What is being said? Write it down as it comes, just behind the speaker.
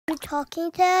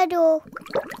talking turtle.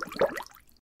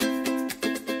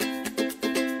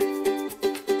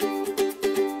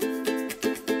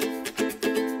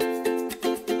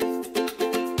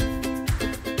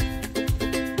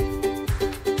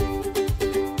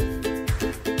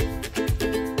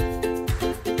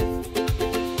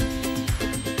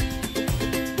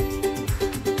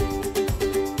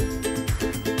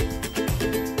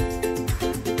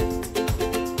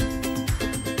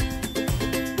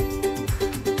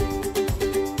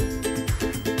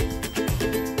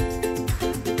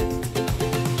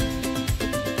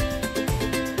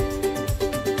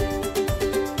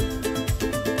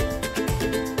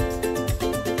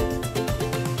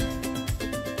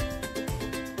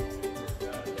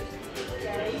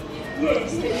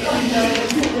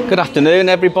 Good afternoon,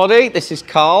 everybody. This is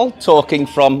Karl talking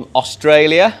from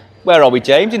Australia. Where are we,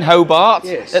 James? In Hobart?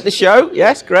 Yes. At the show?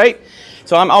 Yes, great.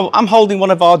 So I'm holding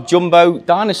one of our jumbo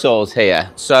dinosaurs here.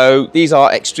 So these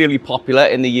are extremely popular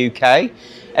in the UK.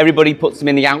 Everybody puts them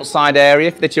in the outside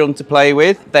area for the children to play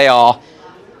with. They are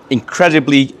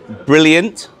incredibly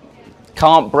brilliant.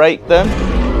 Can't break them.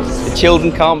 The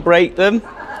children can't break them.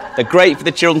 They're great for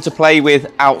the children to play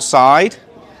with outside.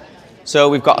 So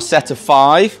we've got a set of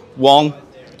 5. 1,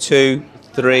 2,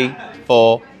 3,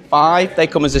 4, 5. They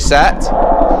come as a set.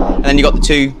 And then you've got the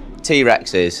 2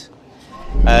 T-Rexes.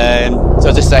 So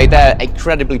as I say, they're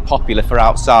incredibly popular for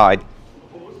outside.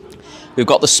 We've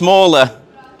got the smaller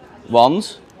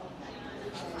ones.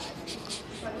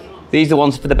 These are the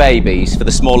ones for the babies, for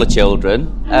the smaller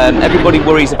children. Everybody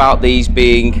worries about these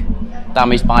being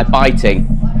damaged by biting.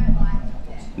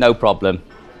 No problem.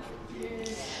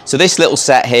 So this little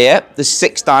set here, there's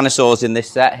 6 dinosaurs in this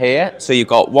set here. So you've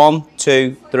got 1,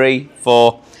 2, 3,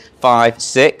 4, 5,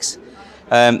 6.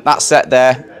 That set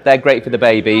there, they're great for the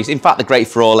babies. In fact, they're great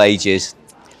for all ages.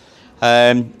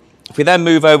 If we then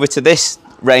move over to this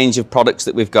range of products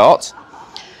that we've got.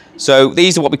 So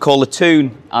these are what we call the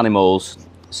toon animals.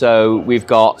 So we've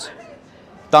got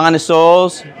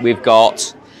dinosaurs, we've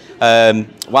got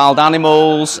wild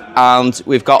animals, and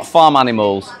we've got farm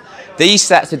animals. These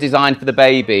sets are designed for the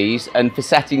babies and for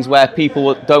settings where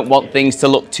people don't want things to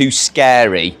look too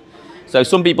scary. So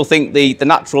some people think the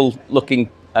natural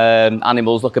looking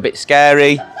animals look a bit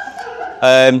scary,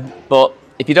 but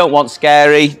if you don't want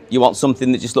scary, you want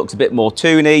something that just looks a bit more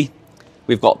toony,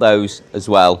 we've got those as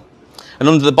well. And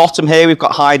under the bottom here we've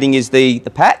got hiding is the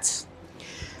pets.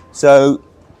 So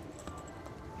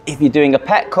if you're doing a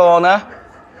pet corner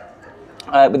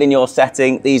within your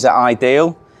setting, these are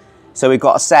ideal. So we've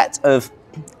got a set of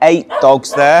 8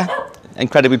 dogs there,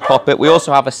 incredibly popular. We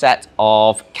also have a set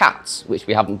of cats, which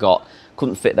we haven't got.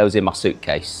 Couldn't fit those in my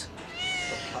suitcase.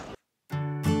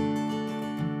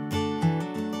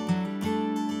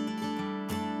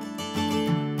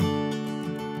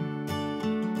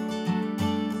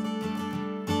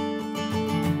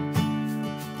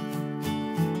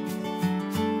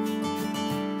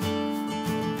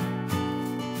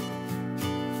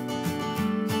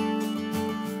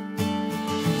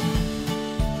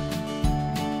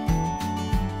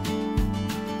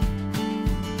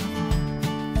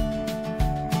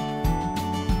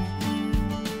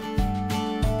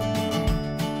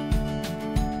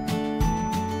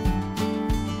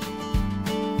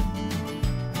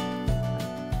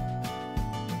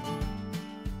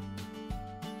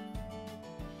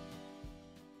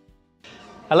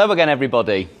 Hello again,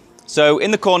 everybody. So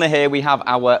in the corner here we have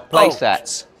our play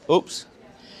sets. Oops.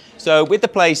 So with the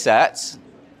play sets,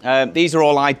 these are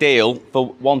all ideal for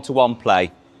one-to-one play.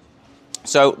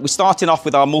 So we're starting off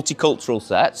with our multicultural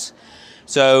sets.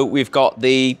 So we've got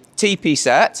the teepee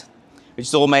set, which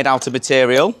is all made out of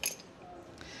material.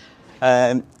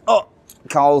 Oh,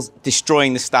 Karl's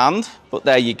destroying the stand, but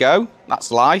there you go.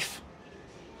 That's life.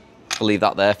 I'll leave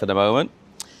that there for the moment.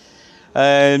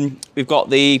 We've got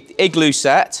the igloo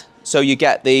set, so you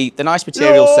get the nice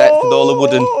material set with all the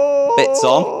wooden bits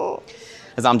on,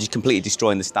 as I'm just completely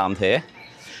destroying the stand here.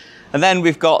 And then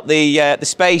we've got the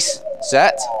space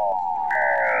set.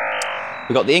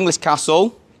 We've got the English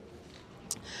castle.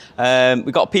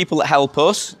 We've got people that help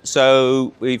us,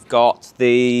 so we've got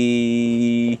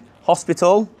the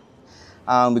hospital,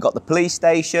 and we've got the police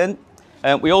station.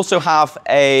 We also have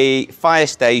a fire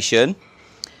station.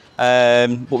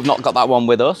 But we've not got that one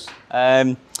with us.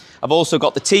 I've also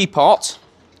got the teapot,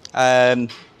 the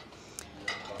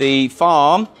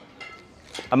farm,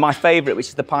 and my favourite, which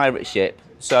is the pirate ship.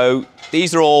 So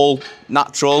these are all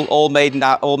natural, all made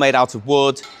out of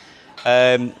wood.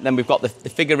 Then we've got the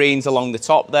figurines along the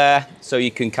top there, so you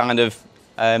can kind of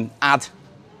add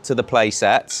to the play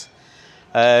sets.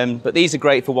 But these are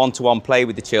great for one-to-one play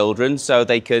with the children, so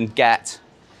they can get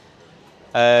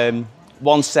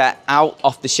One set out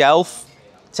off the shelf,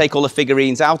 take all the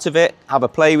figurines out of it, have a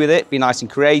play with it, be nice and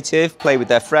creative, play with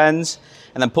their friends,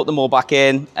 and then put them all back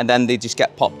in, and then they just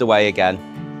get popped away again.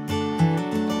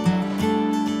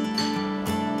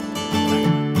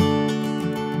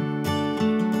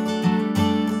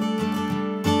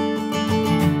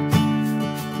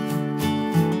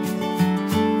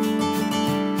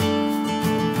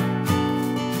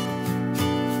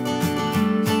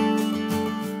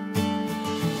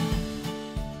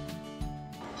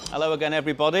 Hello again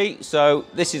everybody. So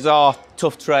this is our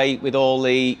tough tray with all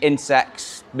the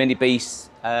insects, mini beasts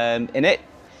in it.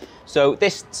 So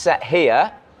this set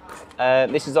here,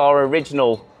 this is our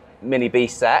original mini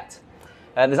beast set.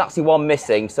 There's actually one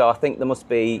missing, so I think there must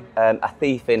be a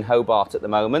thief in Hobart at the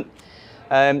moment.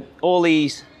 All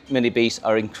these mini beasts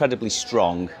are incredibly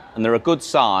strong and they're a good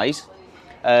size.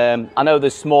 I know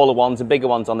there's smaller ones and bigger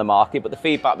ones on the market, but the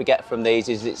feedback we get from these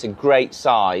is it's a great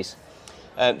size.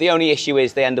 The only issue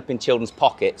is they end up in children's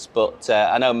pockets, but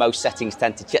I know most settings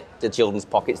tend to check the children's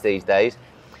pockets these days.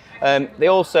 They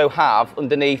also have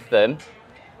underneath them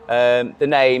the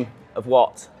name of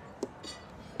what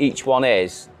each one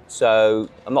is. So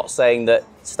I'm not saying that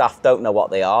staff don't know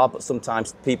what they are, but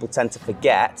sometimes people tend to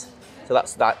forget. So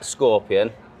that's that scorpion.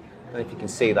 I don't know if you can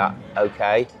see that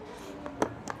okay.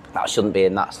 That shouldn't be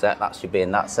in that set, that should be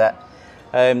in that set.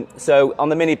 So on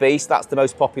the mini beast, that's the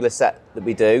most popular set that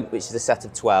we do, which is a set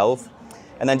of 12.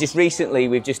 And then just recently,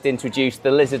 we've just introduced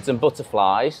the lizards and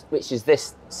butterflies, which is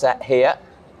this set here.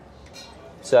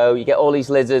 So you get all these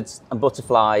lizards and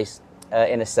butterflies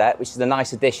in a set, which is a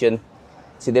nice addition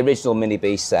to the original mini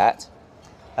beast set.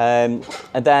 And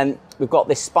then we've got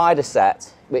this spider set,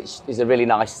 which is a really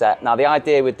nice set. Now the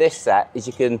idea with this set is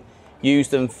you can use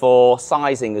them for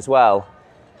sizing as well.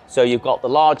 So you've got the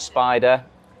large spider,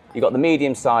 you've got the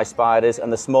medium-sized spiders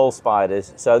and the small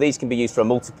spiders. So these can be used for a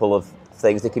multiple of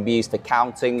things. They can be used for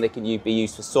counting, they can be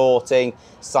used for sorting,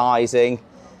 sizing,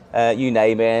 you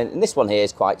name it. And this one here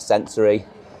is quite sensory.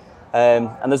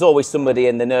 And there's always somebody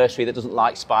in the nursery that doesn't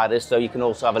like spiders, so you can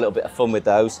also have a little bit of fun with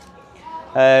those.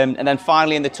 And then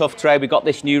finally in the tough tray, we've got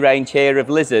this new range here of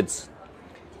lizards.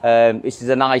 This is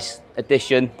a nice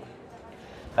addition.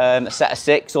 A set of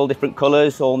 6, all different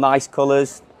colours, all nice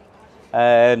colours.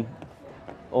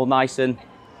 All nice and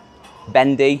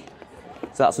bendy.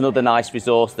 So that's another nice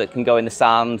resource that can go in the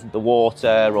sand, the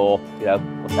water, or you know,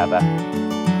 whatever.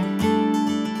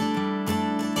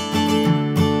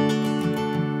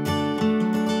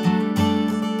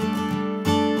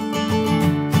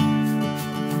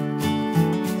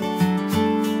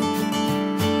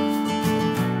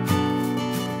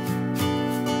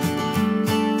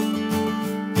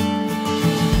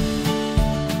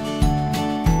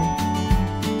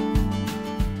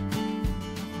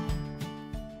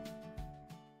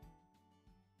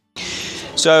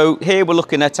 So here we're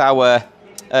looking at our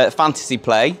fantasy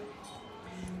play.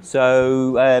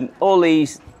 So all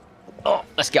these,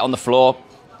 let's get on the floor.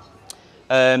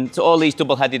 So all these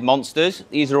double-headed monsters,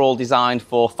 these are all designed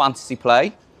for fantasy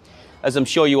play. As I'm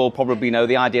sure you all probably know,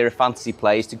 the idea of fantasy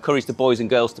play is to encourage the boys and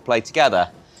girls to play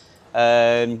together.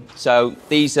 So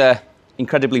these are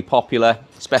incredibly popular,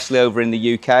 especially over in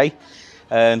the UK,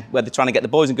 where they're trying to get the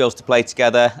boys and girls to play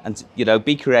together and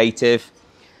be creative.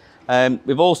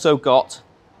 We've also got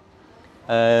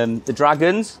the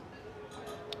dragons.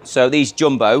 So these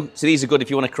jumbo, so these are good if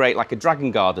you want to create like a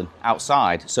dragon garden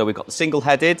outside. So we've got the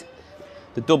single-headed,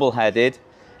 the double-headed,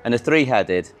 and the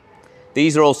three-headed.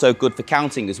 These are also good for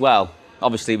counting as well.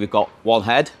 Obviously we've got 1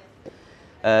 head,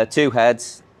 2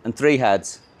 heads, and 3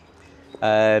 heads.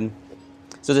 So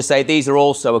as I say, these are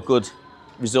also a good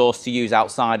resource to use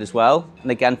outside as well.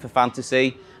 And again for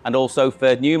fantasy and also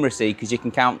for numeracy, because you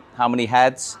can count how many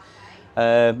heads.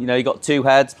 You've got 2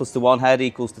 heads plus the 1 head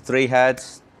equals to 3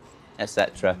 heads,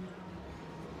 etc.